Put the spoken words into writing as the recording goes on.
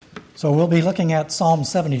So we'll be looking at Psalm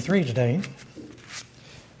 73 today.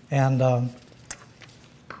 And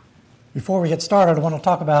before we get started, I want to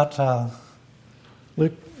talk about,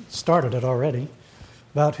 Luke started it already,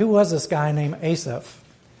 about who was this guy named Asaph.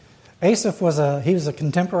 Asaph was a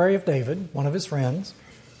contemporary of David, one of his friends,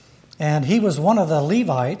 and he was one of the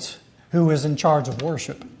Levites who was in charge of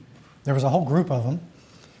worship. There was a whole group of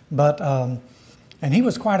them, and he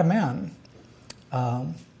was quite a man.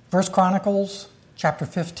 1 Chronicles chapter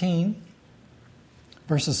 15,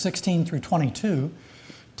 verses 16 through 22,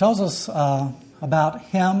 tells us about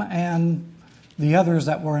him and the others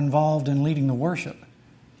that were involved in leading the worship.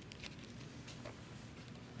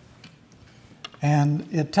 And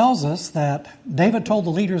it tells us that David told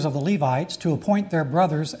the leaders of the Levites to appoint their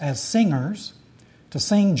brothers as singers to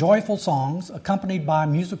sing joyful songs accompanied by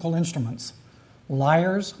musical instruments,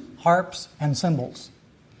 lyres, harps, and cymbals.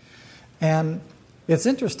 And it's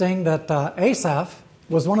interesting that Asaph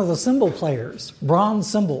was one of the cymbal players, bronze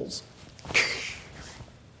cymbals.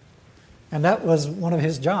 And that was one of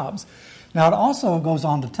his jobs. Now, it also goes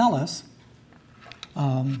on to tell us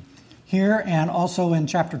here and also in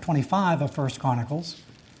chapter 25 of 1 Chronicles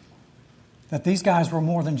that these guys were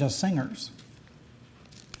more than just singers.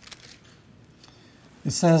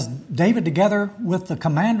 It says, David together with the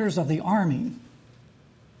commanders of the army.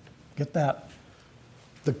 Get that.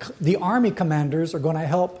 The army commanders are going to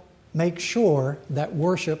help make sure that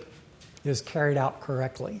worship is carried out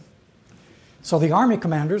correctly. So the army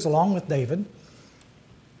commanders, along with David,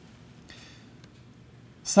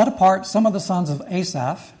 set apart some of the sons of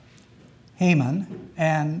Asaph, Heman,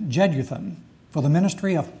 and Jeduthun for the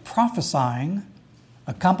ministry of prophesying,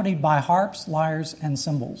 accompanied by harps, lyres, and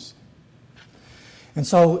cymbals. And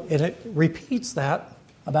so it repeats that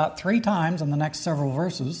about 3 times in the next several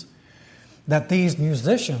verses, that these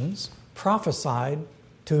musicians prophesied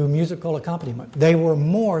to musical accompaniment. They were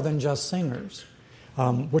more than just singers,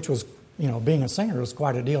 which was, being a singer was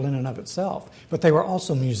quite a deal in and of itself. But they were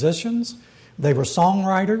also musicians. They were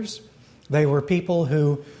songwriters. They were people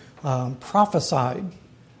who prophesied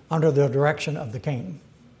under the direction of the king.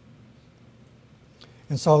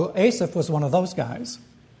 And so Asaph was one of those guys.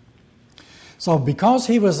 So because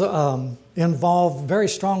he was involved very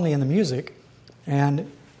strongly in the music, and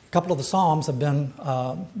a couple of the psalms have been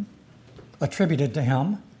attributed to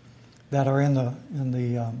him that are in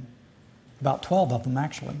the about 12 of them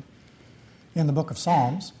actually in the book of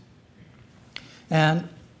Psalms, and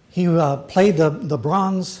he played the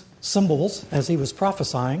bronze cymbals as he was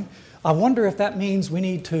prophesying. I wonder if that means we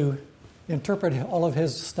need to interpret all of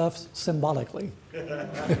his stuff symbolically.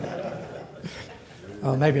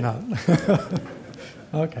 Oh, maybe not.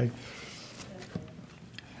 Okay.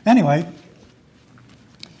 Anyway,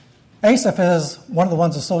 Asaph is one of the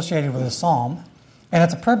ones associated with this psalm, and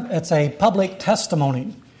it's a public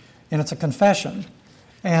testimony, and it's a confession.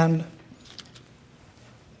 And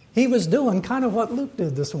he was doing kind of what Luke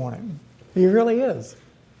did this morning. He really is.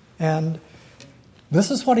 And this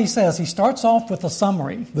is what he says. He starts off with a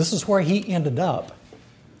summary. This is where he ended up.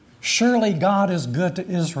 Surely God is good to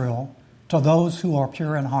Israel, to those who are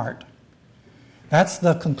pure in heart. That's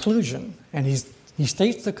the conclusion. And he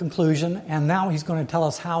states the conclusion, and now he's going to tell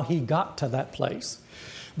us how he got to that place.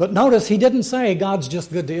 But notice, he didn't say God's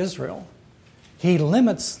just good to Israel. He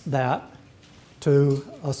limits that to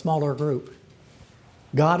a smaller group.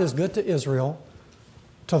 God is good to Israel,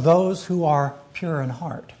 to those who are pure in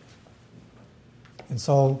heart. And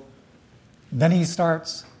so then he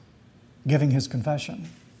starts giving his confession.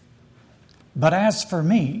 But as for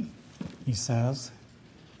me, he says,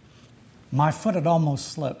 my foot had almost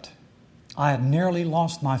slipped. I had nearly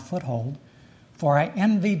lost my foothold, for I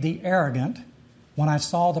envied the arrogant when I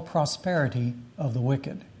saw the prosperity of the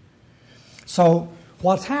wicked. So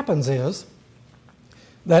what happens is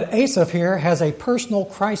that Asaph here has a personal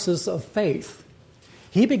crisis of faith.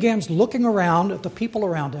 He begins looking around at the people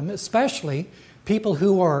around him, especially people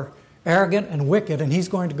who are arrogant and wicked, and he's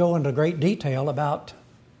going to go into great detail about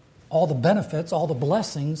all the benefits, all the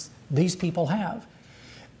blessings these people have.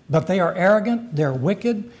 But they are arrogant, they're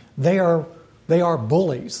wicked, they are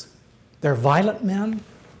bullies. They're violent men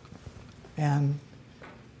and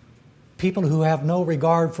people who have no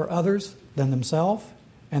regard for others than themselves,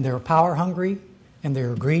 and they're power hungry, and they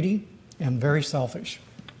are greedy and very selfish.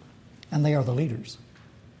 And they are the leaders.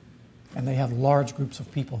 And they have large groups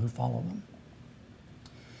of people who follow them.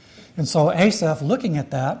 And so Asaph, looking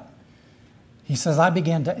at that, he says, I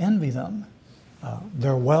began to envy them.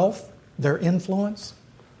 Their wealth, their influence,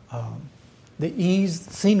 the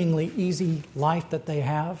seemingly easy life that they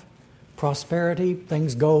have, prosperity,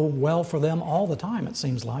 things go well for them all the time, it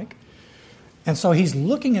seems like. And so he's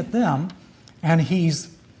looking at them, and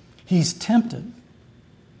he's He's tempted.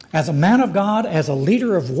 As a man of God, as a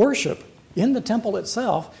leader of worship in the temple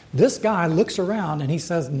itself, this guy looks around and he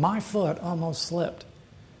says, my foot almost slipped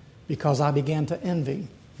because I began to envy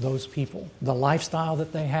those people, the lifestyle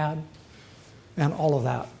that they had, and all of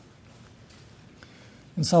that.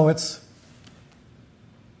 And so it's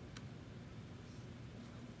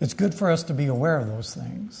good for us to be aware of those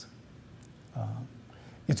things.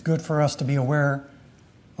 It's good for us to be aware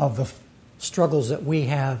of the struggles that we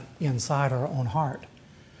have inside our own heart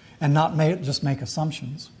and not just make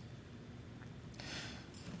assumptions.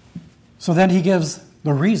 So then he gives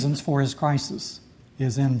the reasons for his crisis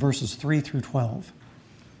is in verses 3 through 12.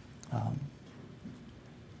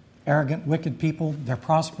 Arrogant, wicked people, they're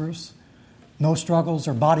prosperous, no struggles,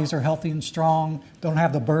 their bodies are healthy and strong, don't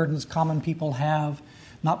have the burdens common people have,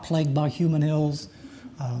 not plagued by human ills.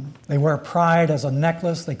 They wear pride as a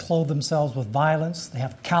necklace. They clothe themselves with violence. They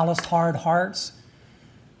have calloused, hard hearts.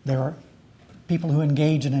 They're people who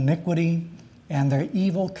engage in iniquity, and their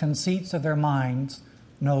evil conceits of their minds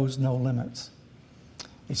knows no limits.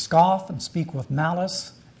 They scoff and speak with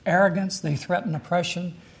malice, arrogance. They threaten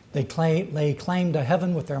oppression. They lay claim to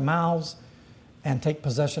heaven with their mouths and take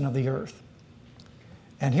possession of the earth.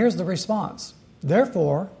 And here's the response.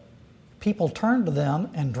 Therefore, people turn to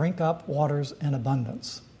them and drink up waters in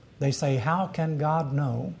abundance. They say, how can God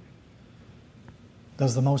know?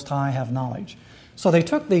 Does the Most High have knowledge? So they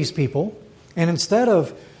took these people, and instead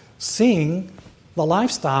of seeing the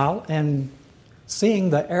lifestyle and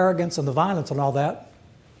seeing the arrogance and the violence and all that,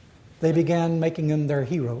 they began making them their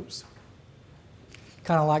heroes.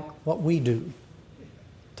 Kind of like what we do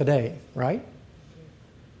today, right?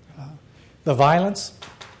 The violence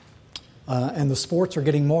and the sports are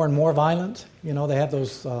getting more and more violent. You know, they have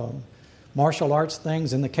those martial arts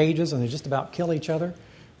things in the cages, and they just about kill each other.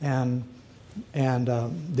 And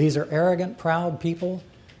these are arrogant, proud people,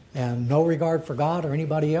 and no regard for God or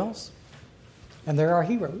anybody else. And they're our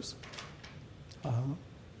heroes.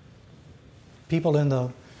 People in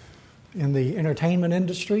the entertainment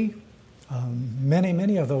industry,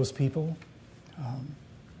 many of those people,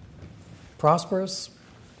 prosperous,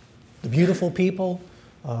 the beautiful people,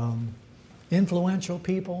 influential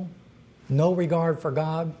people, no regard for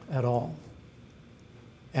God at all.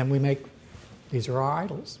 And these are our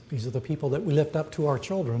idols. These are the people that we lift up to our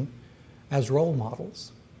children as role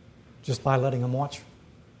models, just by letting them watch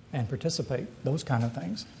and participate, those kind of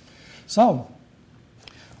things. So,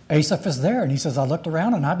 Asaph is there, and he says, I looked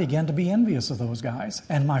around and I began to be envious of those guys,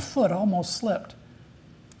 and my foot almost slipped.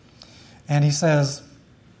 And he says,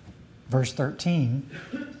 verse 13,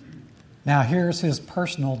 now here's his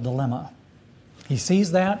personal dilemma. He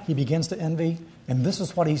sees that, he begins to envy, and this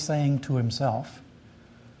is what he's saying to himself.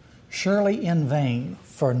 Surely in vain,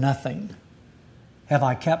 for nothing, have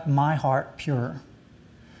I kept my heart pure.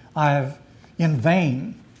 In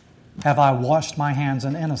vain have I washed my hands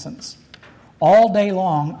in innocence. All day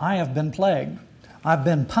long I have been plagued. I've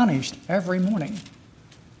been punished every morning.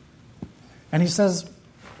 And he says,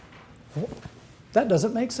 that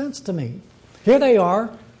doesn't make sense to me. Here they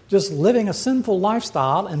are, just living a sinful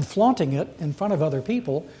lifestyle and flaunting it in front of other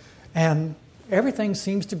people, and everything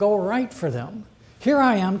seems to go right for them. Here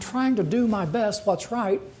I am trying to do my best, what's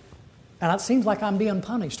right, and it seems like I'm being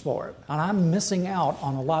punished for it, and I'm missing out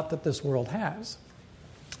on a lot that this world has.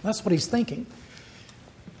 That's what he's thinking.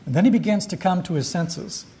 And then he begins to come to his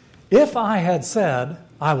senses. If I had said,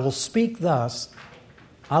 I will speak thus,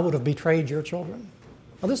 I would have betrayed your children.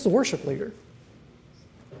 Well, this is the worship leader.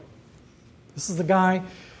 This is the guy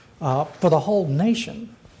for the whole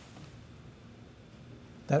nation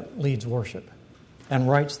that leads worship and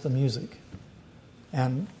writes the music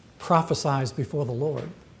and prophesies before the Lord.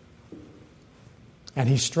 And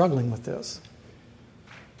he's struggling with this.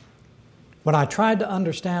 When I tried to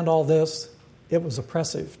understand all this, it was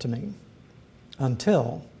oppressive to me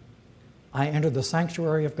until I entered the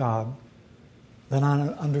sanctuary of God. Then I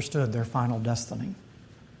understood their final destiny.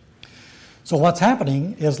 So what's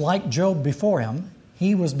happening is, like Job before him,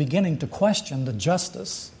 he was beginning to question the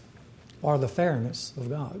justice or the fairness of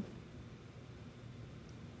God.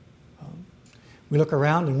 We look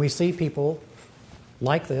around and we see people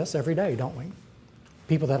like this every day, don't we?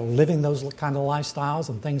 People that are living those kind of lifestyles,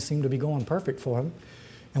 and things seem to be going perfect for them.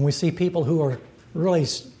 And we see people who are really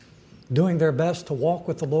doing their best to walk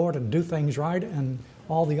with the Lord and do things right, and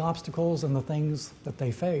all the obstacles and the things that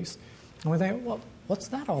they face. And we think, well, what's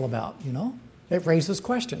that all about, you know? It raises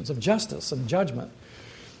questions of justice and judgment.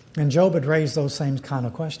 And Job had raised those same kind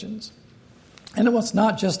of questions. And it was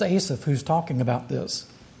not just Asaph who's talking about this.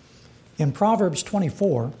 In Proverbs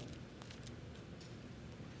 24,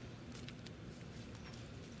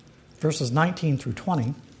 verses 19 through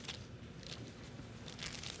 20,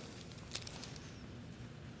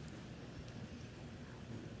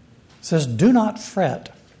 says, "Do not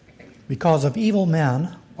fret because of evil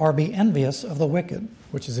men, or be envious of the wicked,"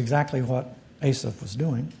 which is exactly what Asaph was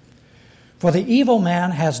doing. "For the evil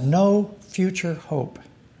man has no future hope,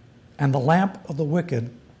 and the lamp of the wicked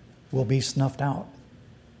will be snuffed out."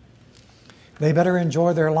 They better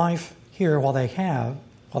enjoy their life here while they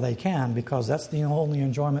can, because that's the only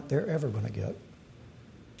enjoyment they're ever going to get.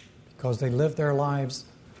 Because they live their lives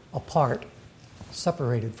apart,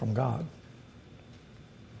 separated from God.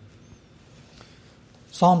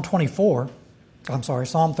 Psalm 37.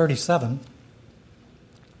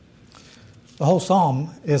 The whole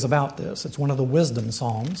psalm is about this. It's one of the wisdom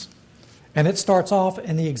psalms. And it starts off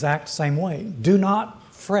in the exact same way. "Do not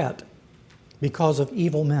fret because of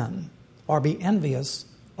evil men, or be envious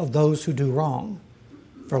of those who do wrong.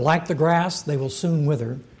 For like the grass, they will soon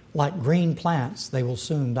wither. Like green plants, they will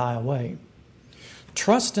soon die away.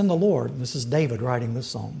 Trust in the Lord." This is David writing this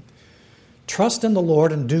psalm. "Trust in the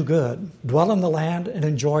Lord and do good. Dwell in the land and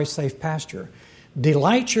enjoy safe pasture.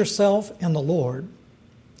 Delight yourself in the Lord,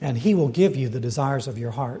 and He will give you the desires of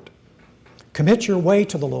your heart. Commit your way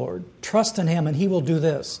to the Lord. Trust in Him, and He will do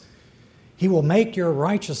this. He will make your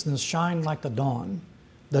righteousness shine like the dawn,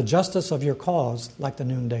 the justice of your cause like the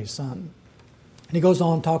noonday sun." And he goes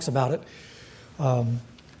on and talks about it,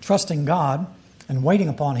 trusting God and waiting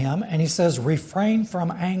upon Him. And he says, "Refrain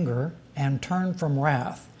from anger and turn from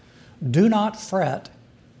wrath. Do not fret,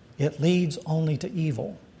 it leads only to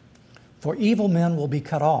evil. For evil men will be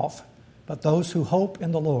cut off, but those who hope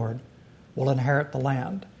in the Lord will inherit the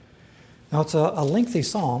land." Now it's a lengthy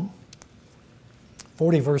psalm,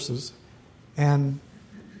 40 verses, and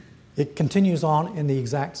it continues on in the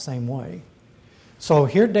exact same way. So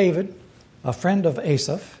here David, a friend of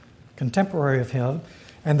Asaph, contemporary of him,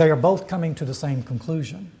 and they are both coming to the same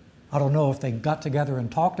conclusion. I don't know if they got together and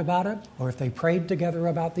talked about it or if they prayed together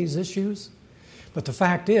about these issues, but the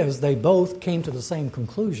fact is they both came to the same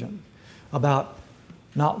conclusion about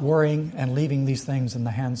not worrying and leaving these things in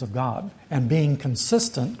the hands of God and being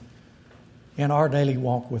consistent in our daily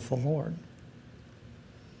walk with the Lord.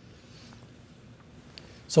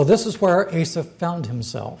 So this is where Asaph found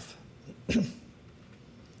himself.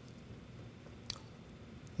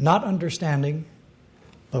 Not understanding,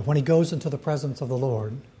 but when he goes into the presence of the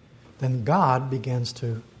Lord, then God begins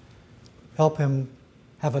to help him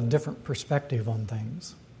have a different perspective on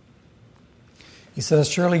things. He says,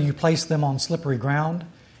 "Surely you place them on slippery ground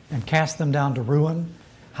and cast them down to ruin.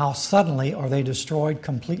 How suddenly are they destroyed,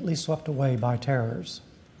 completely swept away by terrors.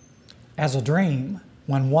 As a dream,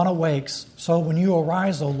 when one awakes, so when you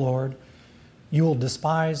arise, O Lord, you will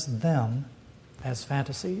despise them as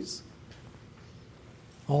fantasies."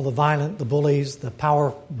 All the violent, the bullies, the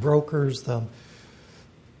power brokers,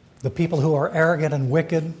 the people who are arrogant and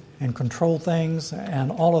wicked and control things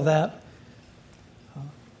and all of that,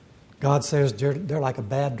 God says they're like a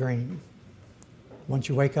bad dream. Once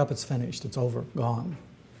you wake up, it's finished. It's over, gone.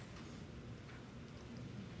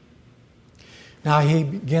 Now he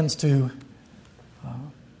begins to,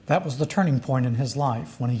 that was the turning point in his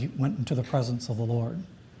life when he went into the presence of the Lord.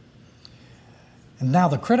 And now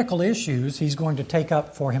the critical issues he's going to take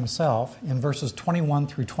up for himself in verses 21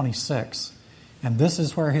 through 26. And this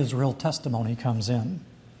is where his real testimony comes in.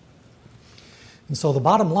 And so the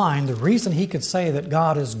bottom line, the reason he could say that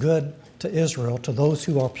God is good to Israel, to those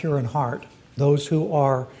who are pure in heart, those who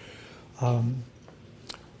are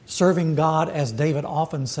serving God, as David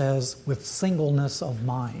often says, with singleness of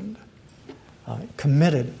mind,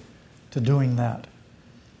 committed to doing that.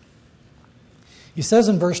 He says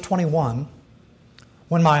in verse 21,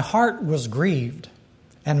 "When my heart was grieved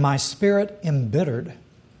and my spirit embittered,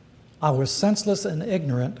 I was senseless and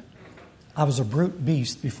ignorant. I was a brute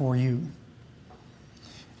beast before you."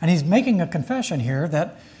 And he's making a confession here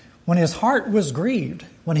that when his heart was grieved,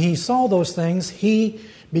 when he saw those things, it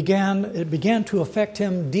began to affect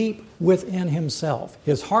him deep within himself.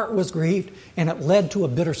 His heart was grieved, and it led to a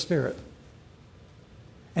bitter spirit.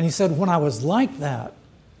 And he said, when I was like that,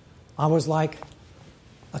 I was like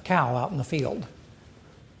a cow out in the field.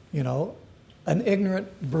 You know, an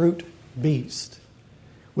ignorant, brute beast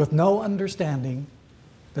with no understanding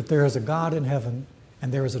that there is a God in heaven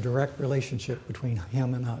and there is a direct relationship between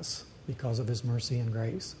Him and us because of His mercy and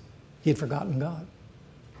grace. He had forgotten God.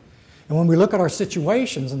 And when we look at our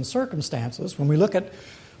situations and circumstances, when we look at,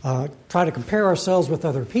 try to compare ourselves with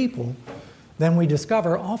other people, then we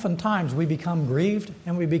discover oftentimes we become grieved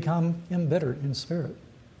and we become embittered in spirit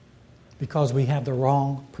because we have the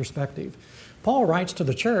wrong perspective. Paul writes to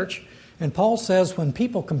the church, and Paul says when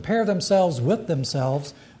people compare themselves with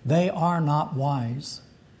themselves, they are not wise.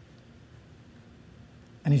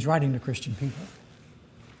 And he's writing to Christian people.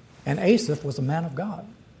 And Asaph was a man of God.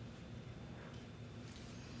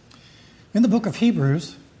 In the book of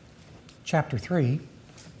Hebrews, chapter 3,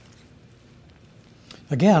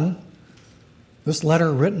 again, this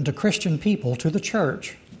letter written to Christian people, to the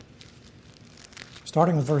church,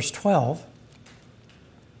 starting with verse 12.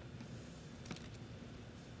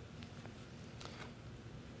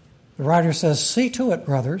 The writer says, "See to it,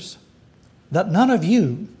 brothers, that none of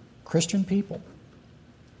you, Christian people,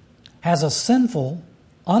 has a sinful,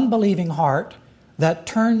 unbelieving heart that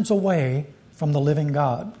turns away from the living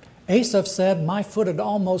God." Asaph said, "My foot had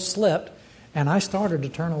almost slipped, and I started to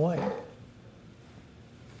turn away."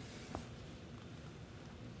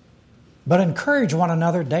 But encourage one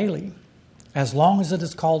another daily, as long as it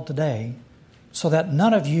is called today, so that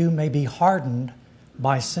none of you may be hardened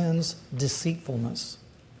by sin's deceitfulness.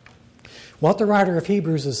 What the writer of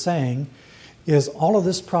Hebrews is saying is all of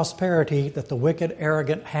this prosperity that the wicked,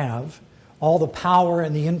 arrogant have, all the power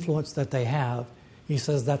and the influence that they have, he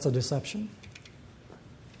says that's a deception.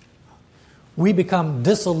 We become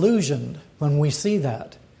disillusioned when we see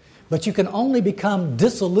that. But you can only become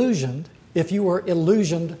disillusioned if you were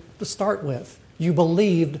illusioned to start with. You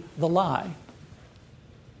believed the lie.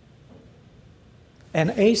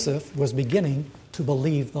 And Asaph was beginning to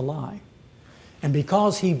believe the lie. And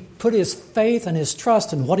because he put his faith and his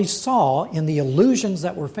trust in what he saw in the illusions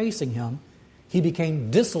that were facing him, he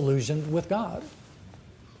became disillusioned with God.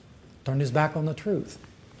 Turned his back on the truth.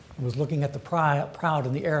 He was looking at the proud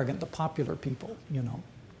and the arrogant, the popular people,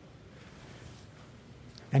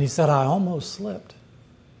 And he said, "I almost slipped."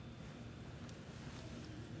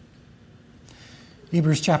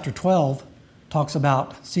 Hebrews chapter 12 talks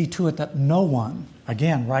about, see to it that no one,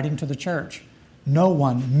 again, writing to the church, no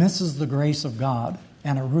one misses the grace of God,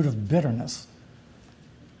 and a root of bitterness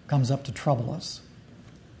comes up to trouble us.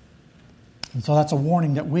 And so that's a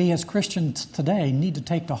warning that we as Christians today need to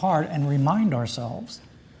take to heart and remind ourselves.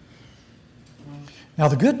 Now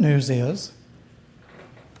the good news is,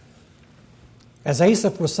 as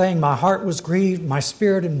Asaph was saying, "My heart was grieved, my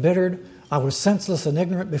spirit embittered, I was senseless and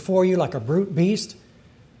ignorant before you like a brute beast.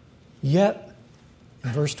 Yet,"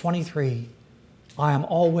 in verse 23, "I am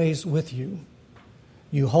always with you.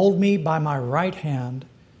 You hold me by my right hand,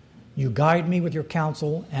 you guide me with your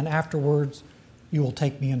counsel, and afterwards you will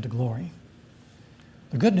take me into glory."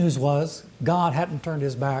 The good news was God hadn't turned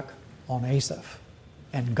his back on Asaph,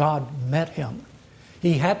 and God met him.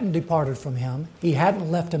 He hadn't departed from him. He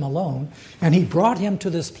hadn't left him alone. And he brought him to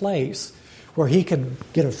this place where he could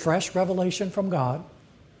get a fresh revelation from God,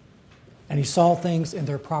 and he saw things in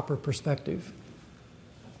their proper perspective.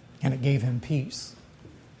 And it gave him peace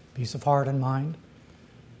of heart and mind,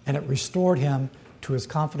 and it restored him to his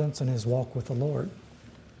confidence in his walk with the Lord.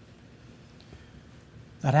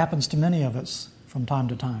 That happens to many of us from time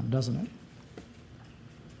to time, doesn't it?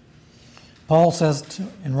 Paul says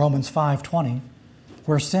in Romans 5:20,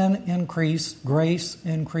 "Where sin increased, grace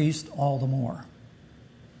increased all the more."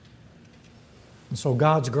 And so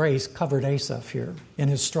God's grace covered Asaph here in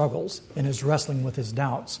his struggles, in his wrestling with his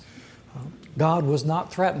doubts. God was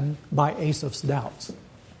not threatened by Asaph's doubts.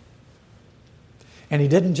 And he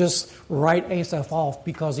didn't just write Asaph off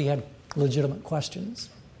because he had legitimate questions.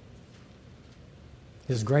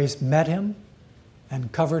 His grace met him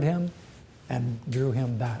and covered him and drew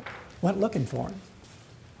him back. Went looking for him.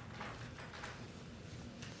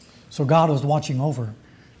 So God was watching over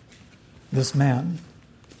this man,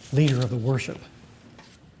 leader of the worship.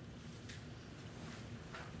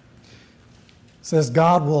 It says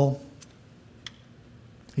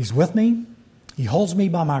He's with me, He holds me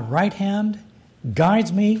by my right hand,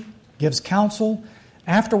 guides me, gives counsel.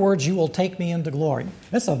 Afterwards you will take me into glory.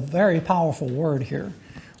 It's a very powerful word here,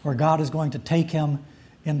 where God is going to take him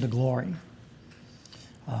into glory.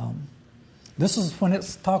 This is when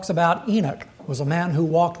it talks about Enoch was a man who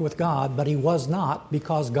walked with God, but he was not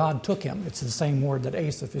because God took him. It's the same word that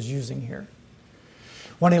Asaph is using here.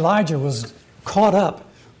 When Elijah was caught up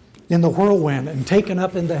in the whirlwind and taken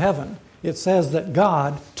up into heaven, it says that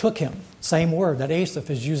God took him. Same word that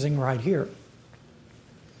Asaph is using right here.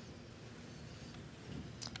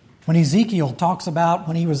 When Ezekiel talks about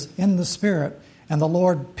when he was in the Spirit and the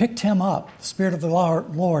Lord picked him up, the Spirit of the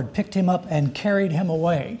Lord picked him up and carried him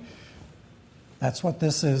away. That's what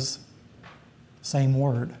this is, same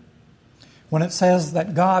word. When it says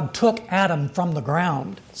that God took Adam from the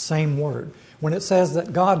ground, same word. When it says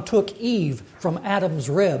that God took Eve from Adam's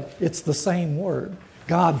rib, it's the same word.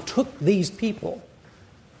 God took these people,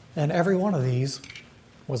 and every one of these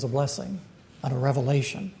was a blessing and a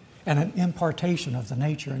revelation and an impartation of the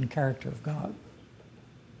nature and character of God.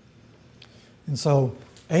 And so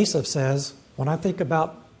Asaph says, when I think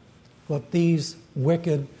about what these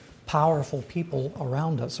wicked, powerful people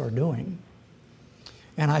around us are doing,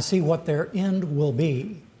 and I see what their end will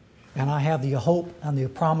be. And I have the hope and the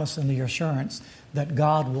promise and the assurance that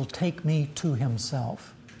God will take me to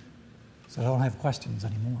himself. So I don't have questions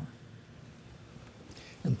anymore.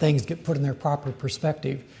 And things get put in their proper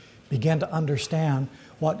perspective. Begin to understand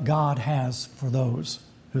what God has for those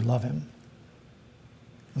who love him.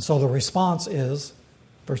 And so the response is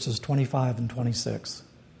verses 25 and 26.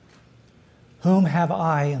 Whom have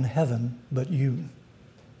I in heaven but you?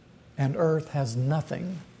 And earth has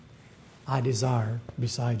nothing I desire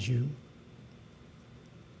besides you.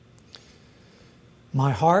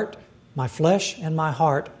 My heart, my flesh and my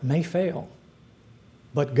heart may fail,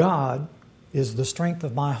 but God is the strength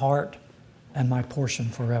of my heart and my portion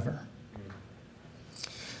forever.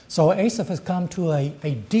 So Asaph has come to a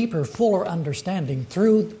deeper, fuller understanding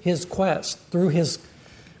through his quest, through his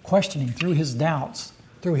questioning, through his doubts,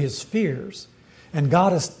 through his fears. And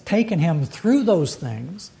God has taken him through those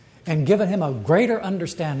things and given him a greater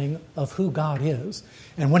understanding of who God is.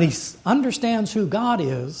 And when he understands who God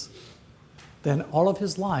is, then all of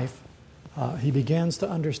his life, he begins to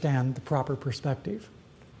understand the proper perspective.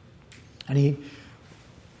 And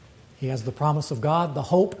he has the promise of God, the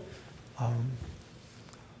hope,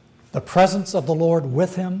 the presence of the Lord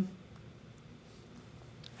with him.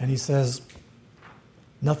 And he says,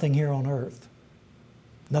 nothing here on earth,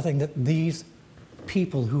 nothing that these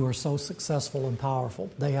people who are so successful and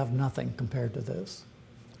powerful, they have nothing compared to this.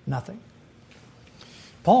 Nothing.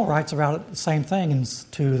 Paul writes about the same thing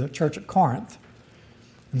to the church at Corinth.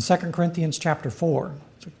 In 2 Corinthians chapter 4,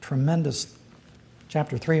 it's a tremendous,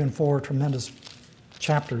 chapter 3 and 4, tremendous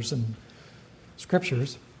chapters in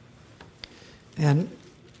Scriptures. And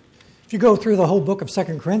if you go through the whole book of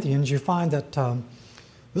 2 Corinthians, you find that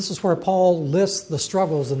this is where Paul lists the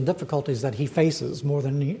struggles and difficulties that he faces more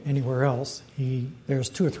than anywhere else. There's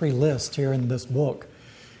 2 or 3 lists here in this book.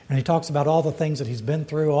 And he talks about all the things that he's been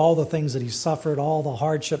through, all the things that he's suffered, all the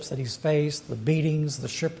hardships that he's faced, the beatings, the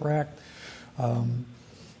shipwreck,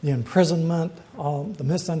 the imprisonment, the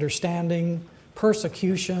misunderstanding,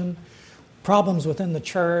 persecution, problems within the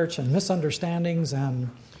church, and misunderstandings, and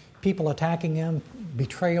people attacking him,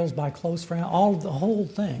 betrayals by close friends, the whole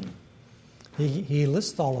thing. He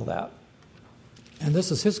lists all of that. And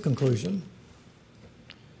this is his conclusion.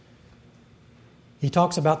 He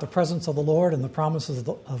talks about the presence of the Lord and the promises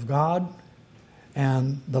of God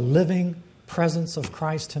and the living presence of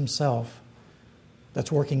Christ himself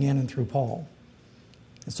that's working in and through Paul.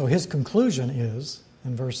 And so his conclusion is,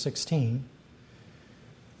 in verse 16,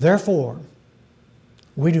 therefore,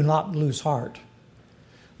 we do not lose heart.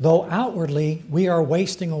 Though outwardly we are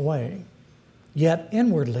wasting away, yet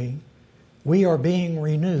inwardly we are being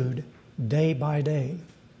renewed day by day.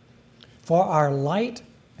 For our light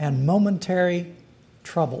and momentary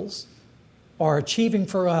troubles are achieving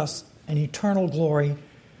for us an eternal glory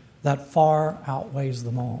that far outweighs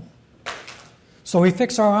them all. So we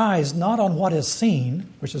fix our eyes not on what is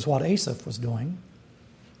seen, which is what Asaph was doing,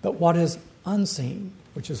 but what is unseen,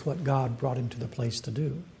 which is what God brought him to the place to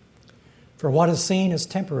do. For what is seen is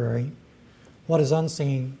temporary, what is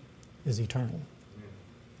unseen is eternal.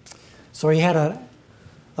 So he had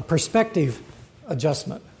a perspective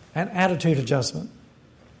adjustment, an attitude adjustment.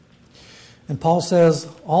 And Paul says,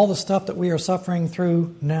 all the stuff that we are suffering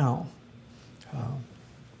through now,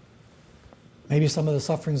 maybe some of the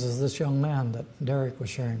sufferings is this young man that Derek was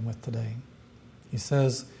sharing with today. He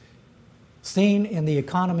says, seen in the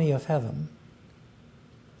economy of heaven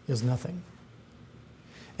is nothing.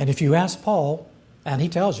 And if you ask Paul, and he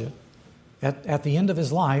tells you, at the end of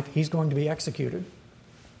his life, he's going to be executed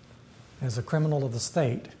as a criminal of the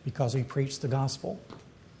state because he preached the gospel.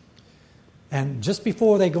 And just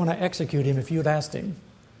before they're going to execute him, if you'd asked him,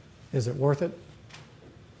 is it worth it?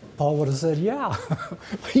 Paul would have said, yeah,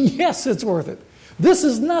 yes, it's worth it. This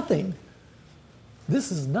is nothing.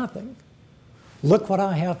 This is nothing. Look what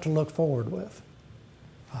I have to look forward with.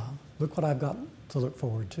 Look what I've got to look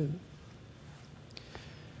forward to.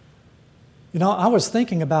 You know, I was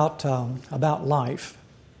thinking about life.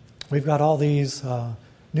 We've got all these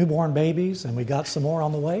newborn babies, and we got some more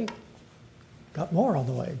on the way. Got more on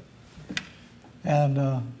the way. And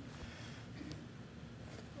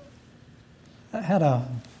I had a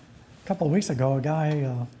couple of weeks ago, a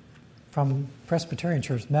guy from Presbyterian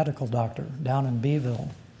Church, medical doctor, down in Beeville.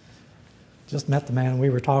 Just met the man. We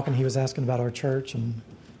were talking. He was asking about our church and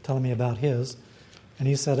telling me about his. And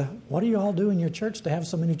he said, what do you all do in your church to have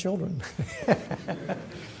so many children? So,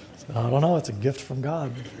 I don't know. It's a gift from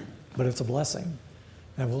God, but it's a blessing.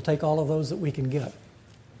 And we'll take all of those that we can get.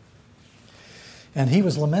 And he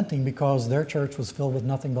was lamenting because their church was filled with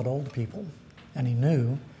nothing but old people. And he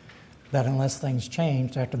knew that unless things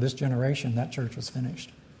changed after this generation, that church was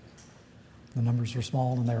finished. The numbers are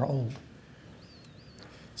small and they're old.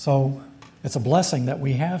 So it's a blessing that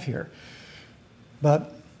we have here.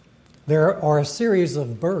 But there are a series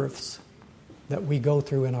of births that we go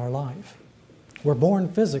through in our life. We're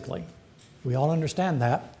born physically. We all understand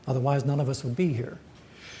that. Otherwise, none of us would be here.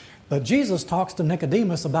 But Jesus talks to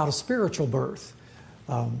Nicodemus about a spiritual birth.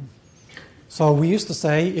 So we used to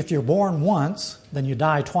say, if you're born once, then you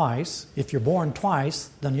die twice. If you're born twice,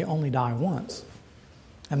 then you only die once.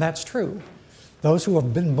 And that's true. Those who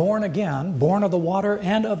have been born again, born of the water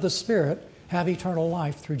and of the Spirit, have eternal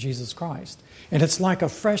life through Jesus Christ. And it's like a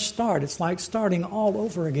fresh start. It's like starting all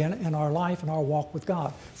over again in our life and our walk with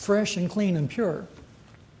God. Fresh and clean and pure.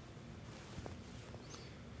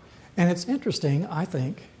 And it's interesting, I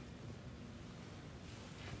think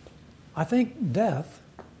death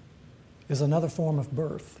is another form of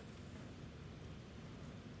birth.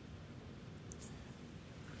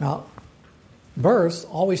 Now, births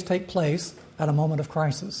always take place at a moment of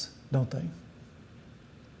crisis, don't they?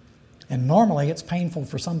 And normally it's painful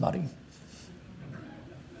for somebody.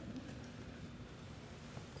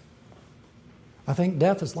 I think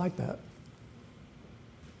death is like that.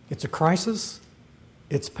 It's a crisis,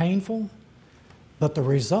 it's painful, but the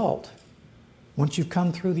result, once you've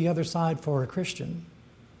come through the other side for a Christian,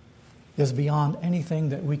 is beyond anything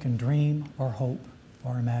that we can dream or hope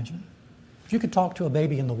or imagine. If you could talk to a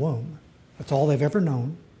baby in the womb, that's all they've ever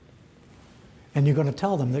known, and you're going to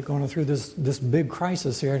tell them they're going through this big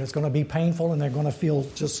crisis here, and it's going to be painful, and they're going to feel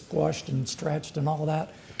just squashed and stretched and all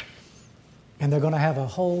that, and they're going to have a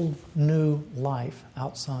whole new life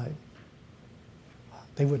outside.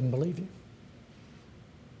 They wouldn't believe you.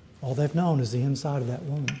 All they've known is the inside of that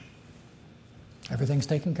womb. Everything's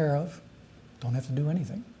taken care of. Don't have to do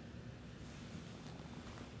anything.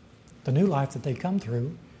 The new life that they come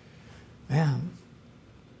through, man,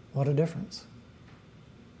 what a difference.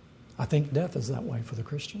 I think death is that way for the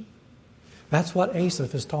Christian. That's what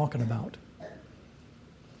Asaph is talking about.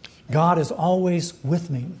 God is always with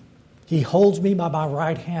me. He holds me by my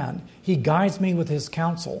right hand. He guides me with His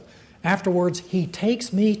counsel. Afterwards, He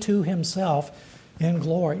takes me to Himself in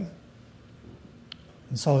glory.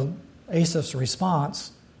 And so Asaph's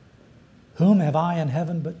response, whom have I in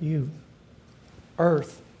heaven but you?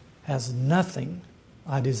 Earth has nothing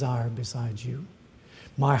I desire besides you.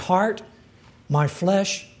 My heart, my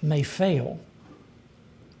flesh may fail,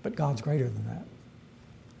 but God's greater than that.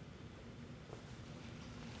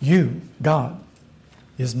 You, God,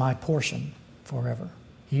 is my portion forever.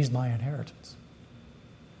 He's my inheritance.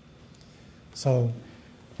 So,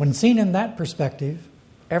 when seen in that perspective,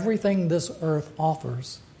 everything this earth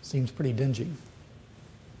offers seems pretty dingy,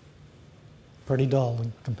 pretty dull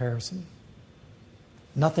in comparison.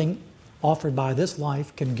 Nothing offered by this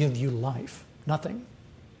life can give you life. Nothing.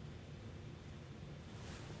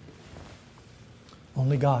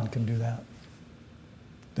 Only God can do that.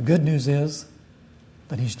 The good news is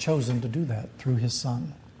that He's chosen to do that through His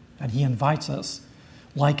Son. And He invites us,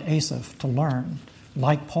 like Asaph, to learn,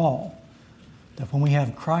 like Paul, that when we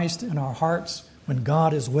have Christ in our hearts, when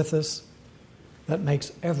God is with us, that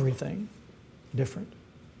makes everything different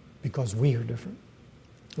because we are different.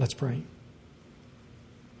 Let's pray.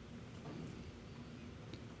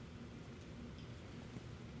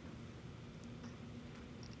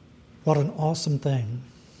 What an awesome thing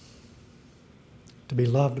to be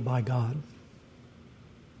loved by God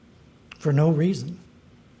for no reason.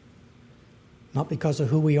 Not because of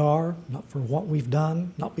who we are, not for what we've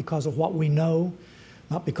done, not because of what we know,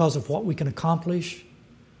 not because of what we can accomplish,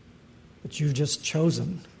 but you've just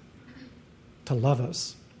chosen to love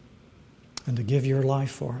us and to give your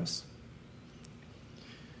life for us.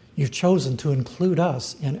 You've chosen to include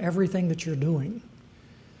us in everything that you're doing.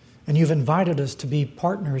 And you've invited us to be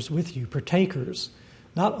partners with you, partakers,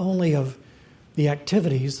 not only of the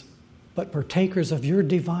activities, but partakers of your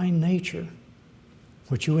divine nature,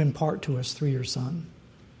 which you impart to us through your Son,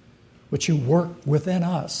 which you work within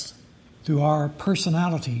us through our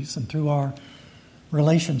personalities and through our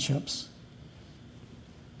relationships.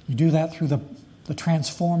 You do that through the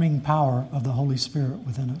transforming power of the Holy Spirit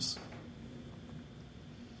within us.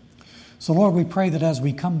 So, Lord, we pray that as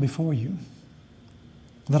we come before you,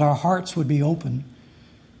 that our hearts would be open,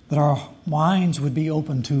 that our minds would be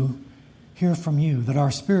open to hear from you, that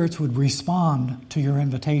our spirits would respond to your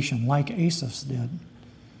invitation like Asaph's did,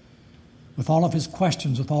 with all of his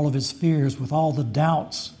questions, with all of his fears, with all the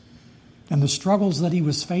doubts and the struggles that he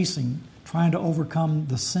was facing, trying to overcome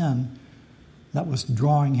the sin that was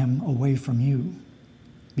drawing him away from you,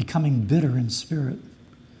 becoming bitter in spirit,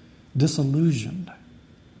 disillusioned.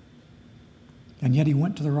 And yet he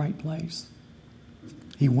went to the right place.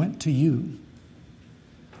 He went to you,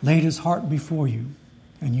 laid his heart before you,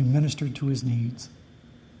 and you ministered to his needs.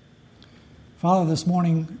 Father, this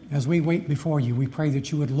morning, as we wait before you, we pray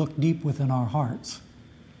that you would look deep within our hearts.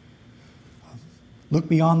 Look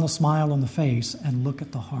beyond the smile on the face and look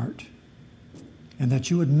at the heart. And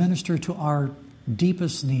that you would minister to our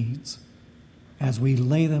deepest needs as we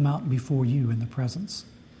lay them out before you in the presence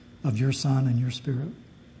of your Son and your Spirit.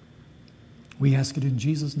 We ask it in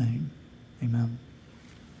Jesus' name. Amen.